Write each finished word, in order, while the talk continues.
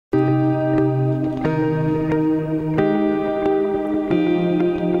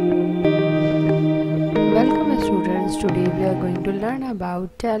are going to learn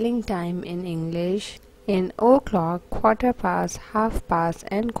about telling time in English in o'clock, quarter past, half past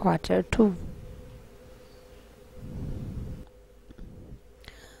and quarter to.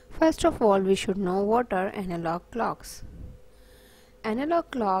 First of all, we should know what are analog clocks. Analog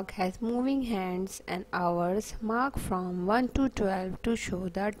clock has moving hands and hours marked from 1 to 12 to show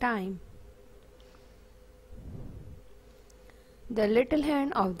the time. The little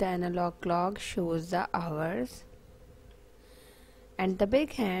hand of the analog clock shows the hours, and the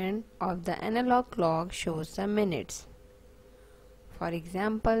big hand of the analog clock shows the minutes. For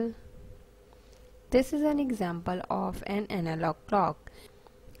example, this is an example of an analog clock.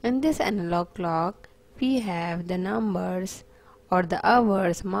 In this analog clock, we have the numbers or the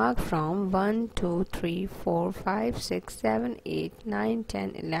hours marked from 1, 2, 3, 4, 5, 6, 7, 8, 9,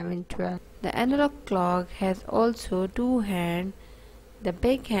 10, 11, 12. The analog clock has also two hands, the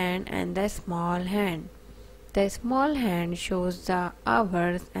big hand and the small hand. The small hand shows the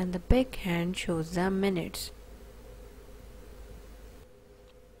hours and the big hand shows the minutes.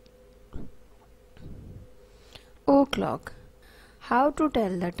 O'clock. How to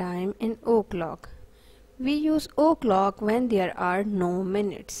tell the time in o'clock? We use o'clock when there are no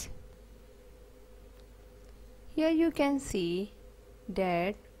minutes. Here you can see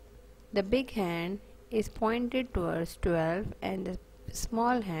that the big hand is pointed towards 12 and the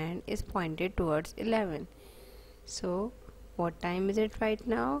small hand is pointed towards 11. So what time is it right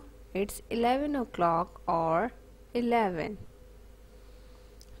now? It's 11 o'clock or 11.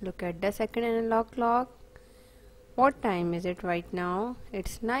 Look at the second analog clock. What time is it right now?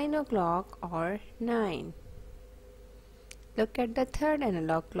 It's 9 o'clock or 9. Look at the third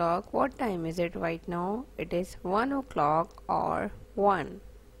analog clock. What time is it right now? It is 1 o'clock or 1.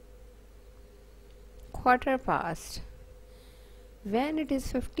 Quarter past. When it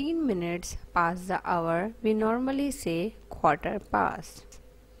is 15 minutes past the hour, we normally say quarter past.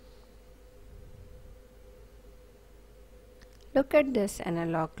 Look at this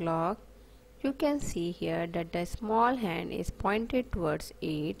analog clock. You can see here that the small hand is pointed towards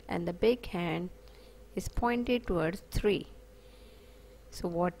 8 and the big hand is pointed towards 3. So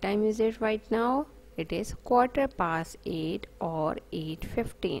what time is it right now? It is quarter past 8 or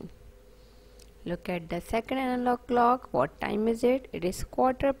 8:15. Look at the second analog clock. What time is it? It is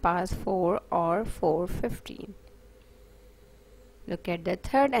quarter past 4 or 4:15. Look at the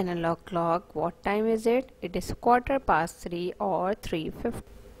third analog clock. What time is it? It is quarter past 3 or 3:15.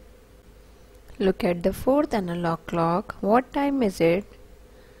 Look at the fourth analog clock. What time is it?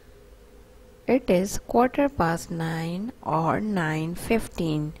 It is quarter past 9 or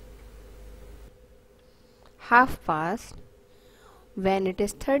 9:15. Half past. When it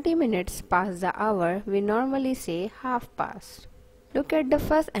is 30 minutes past the hour, we normally say half past. Look at the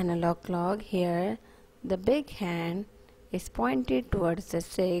first analog clock. Here the big hand is pointed towards the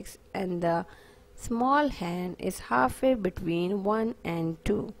 6 and the small hand is halfway between 1 and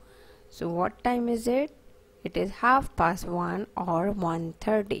 2. So what time is it? It is half past 1 or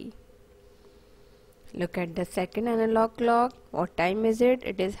 1:30. Look at the second analog clock. What time is it?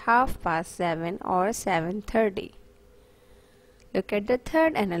 It is half past 7 or 7:30. Look at the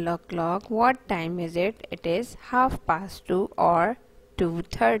third analog clock. What time is it? It is half past 2 or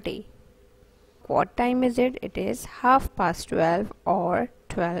 2:30. What time is it? It is half past 12 or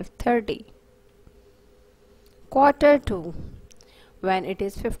 12:30. Quarter to. When it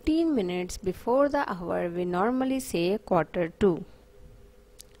is 15 minutes before the hour, we normally say quarter to.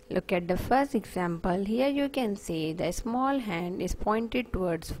 Look at the first example. Here you can see the small hand is pointed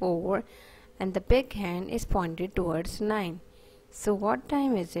towards 4 and the big hand is pointed towards 9. So what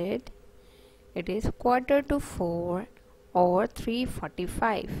time is it? It is quarter to 4 or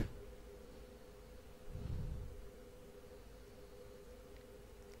 3:45.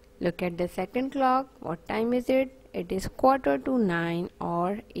 Look at the second clock. What time is it? It is quarter to 9 or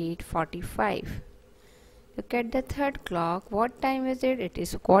 8:45. Look at the third clock. What time is it? It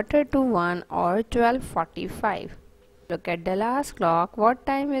is quarter to 1 or 12:45. Look at the last clock. What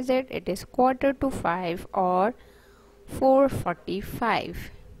time is it? It is quarter to 5 or 4:45.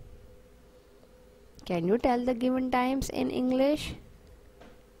 Can you tell the given times in English?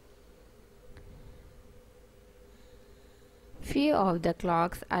 Few of the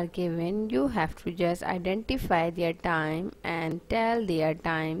clocks are given. You have to just identify their time and tell their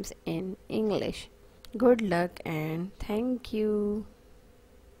times in English. Good luck and thank you.